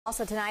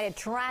Also tonight, a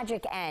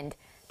tragic end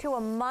to a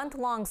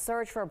month-long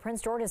search for a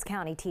Prince George's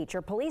County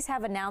teacher. Police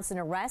have announced an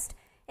arrest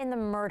in the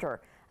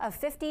murder of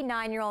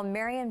 59-year-old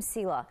Miriam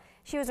Sila.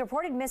 She was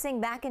reported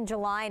missing back in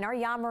July, and our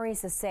Yamari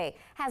Sase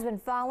has been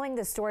following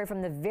the story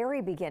from the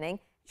very beginning.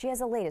 She has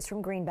the latest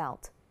from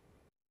Greenbelt.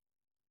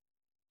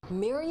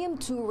 Miriam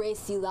Toure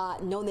Sila,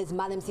 known as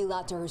Madam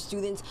Sila to her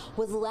students,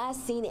 was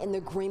last seen in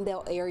the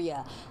Greenbelt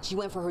area. She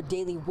went for her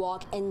daily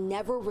walk and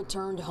never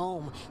returned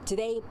home.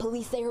 Today,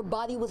 police say her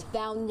body was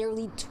found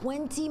nearly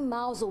 20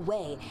 miles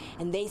away,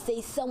 and they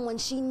say someone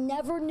she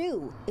never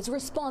knew is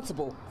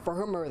responsible for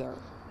her murder.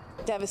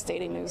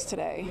 Devastating news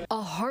today.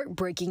 A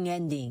heartbreaking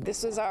ending.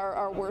 This was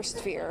our worst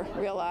fear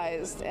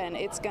realized, and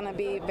it's going to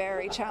be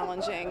very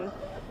challenging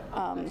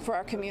for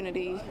our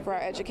community, for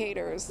our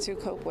educators to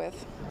cope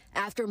with.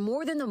 After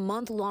more than a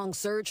month-long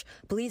search,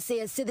 police say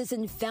a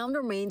citizen found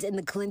remains in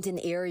the Clinton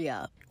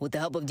area. With the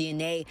help of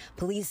DNA,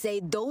 police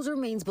say those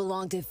remains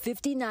belong to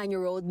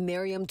 59-year-old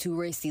Miriam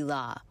Toure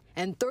Sila.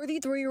 And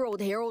 33-year-old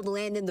Harold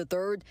Landon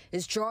III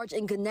is charged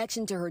in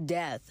connection to her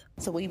death.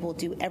 So we will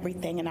do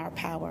everything in our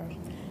power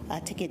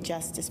to get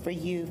justice for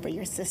you, for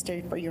your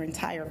sister, for your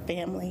entire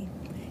family,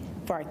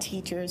 for our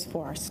teachers,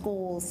 for our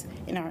schools,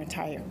 and our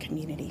entire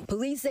community.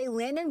 Police say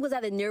Landon was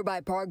at a nearby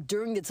park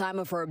during the time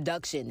of her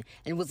abduction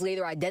and was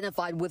later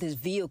identified with his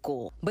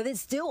vehicle. But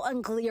it's still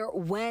unclear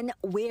when,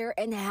 where,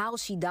 and how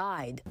she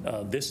died.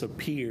 This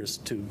appears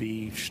to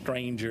be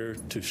stranger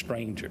to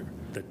stranger.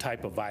 The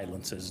type of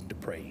violence is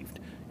depraved,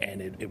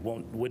 and it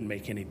wouldn't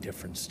make any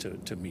difference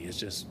to me.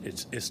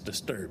 It's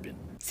disturbing.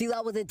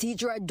 Sila was a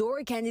teacher at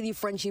Dora Kennedy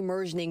French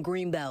Immersion in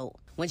Greenbelt.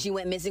 When she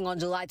went missing on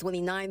July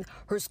 29th,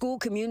 her school,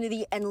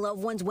 community, and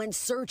loved ones went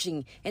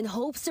searching in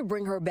hopes to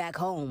bring her back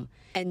home.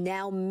 And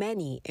now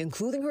many,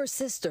 including her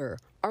sister,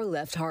 are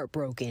left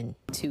heartbroken.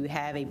 To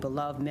have a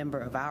beloved member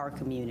of our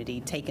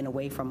community taken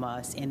away from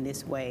us in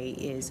this way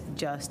is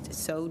just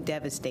so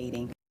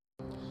devastating.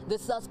 The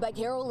suspect,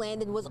 Harold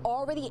Landon, was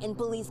already in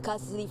police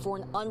custody for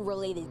an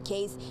unrelated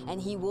case, and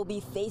he will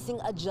be facing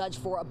a judge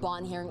for a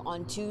bond hearing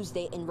on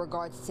Tuesday in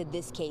regards to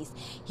this case.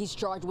 He's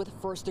charged with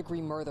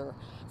first-degree murder.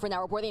 For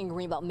now, reporting in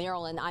Greenbelt,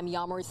 Maryland, I'm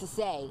Yamari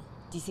Sase,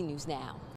 DC News Now.